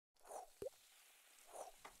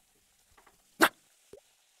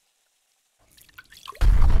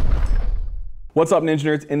What's up, Ninja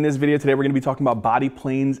Nerds? In this video today, we're going to be talking about body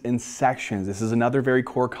planes and sections. This is another very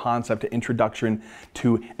core concept to introduction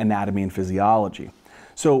to anatomy and physiology.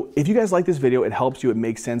 So if you guys like this video, it helps you, it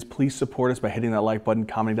makes sense, please support us by hitting that like button,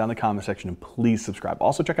 commenting down in the comment section, and please subscribe.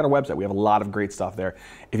 Also check out our website. We have a lot of great stuff there.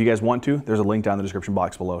 If you guys want to, there's a link down in the description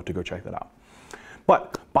box below to go check that out.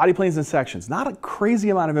 But body planes and sections, not a crazy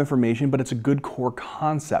amount of information, but it's a good core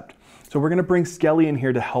concept. So we're going to bring Skelly in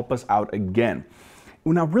here to help us out again.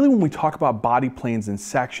 Now, really, when we talk about body planes and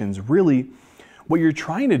sections, really, what you're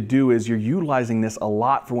trying to do is you're utilizing this a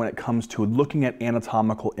lot for when it comes to looking at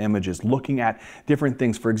anatomical images, looking at different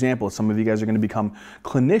things. For example, some of you guys are going to become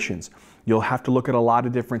clinicians. You'll have to look at a lot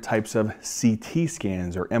of different types of CT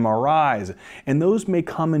scans or MRIs, and those may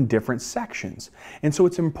come in different sections. And so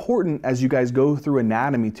it's important as you guys go through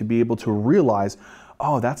anatomy to be able to realize,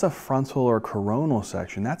 oh, that's a frontal or coronal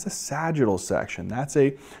section, that's a sagittal section, that's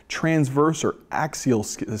a transverse or axial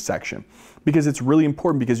section, because it's really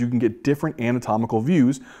important because you can get different anatomical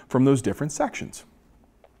views from those different sections.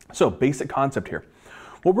 So basic concept here.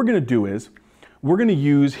 What we're going to do is we're going to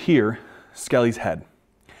use here Skelly's head.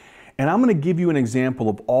 And I'm going to give you an example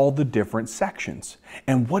of all the different sections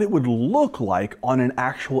and what it would look like on an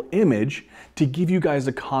actual image to give you guys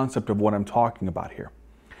a concept of what I'm talking about here.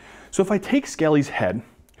 So if I take Skelly's head,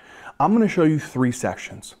 I'm going to show you three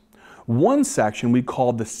sections. One section we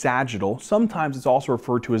call the sagittal. Sometimes it's also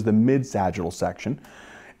referred to as the midsagittal section.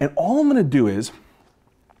 And all I'm going to do is,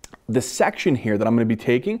 the section here that I'm going to be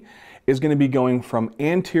taking is going to be going from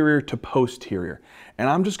anterior to posterior. And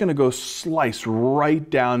I'm just going to go slice right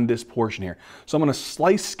down this portion here. So I'm going to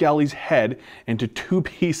slice Skelly's head into two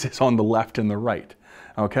pieces on the left and the right.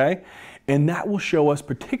 Okay? And that will show us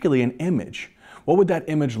particularly an image. What would that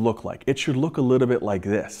image look like? It should look a little bit like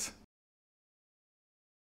this.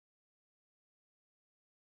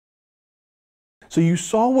 So you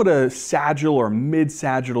saw what a sagittal or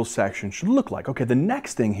mid-sagittal section should look like. Okay, the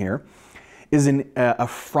next thing here is a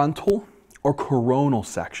frontal or coronal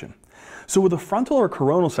section. So with a frontal or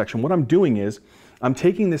coronal section, what I'm doing is I'm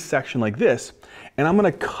taking this section like this, and I'm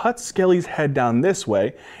going to cut Skelly's head down this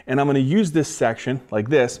way, and I'm going to use this section like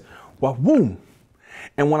this. Well, boom!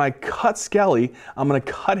 And when I cut Skelly, I'm going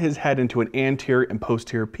to cut his head into an anterior and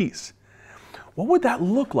posterior piece. What would that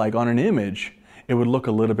look like on an image? It would look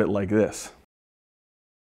a little bit like this.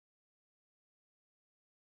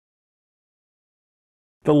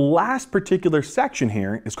 The last particular section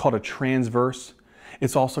here is called a transverse.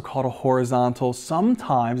 It's also called a horizontal.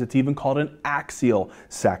 Sometimes it's even called an axial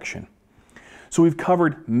section. So we've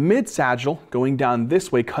covered mid-sagittal, going down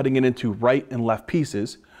this way, cutting it into right and left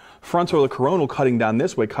pieces. Frontal or coronal, cutting down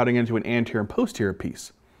this way, cutting into an anterior and posterior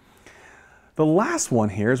piece. The last one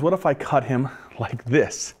here is, what if I cut him like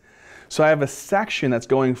this? So I have a section that's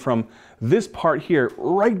going from this part here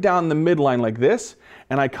right down the midline like this,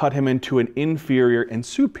 and I cut him into an inferior and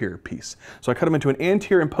superior piece. So I cut him into an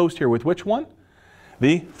anterior and posterior with which one?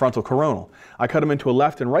 The frontal coronal. I cut him into a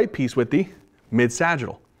left and right piece with the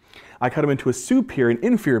mid-sagittal. I cut him into a superior and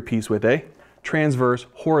inferior piece with a transverse,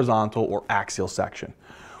 horizontal, or axial section.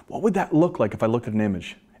 What would that look like if I looked at an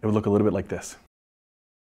image? It would look a little bit like this.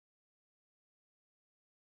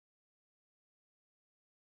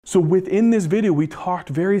 So within this video, we talked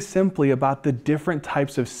very simply about the different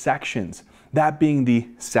types of sections, that being the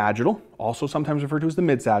sagittal, also sometimes referred to as the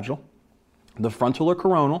mid-sagittal, the frontal or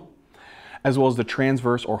coronal, as well as the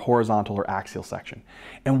transverse or horizontal or axial section,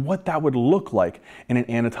 and what that would look like in an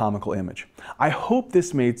anatomical image. I hope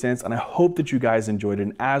this made sense, and I hope that you guys enjoyed it.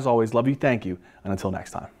 And as always, love you, thank you, and until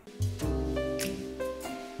next time.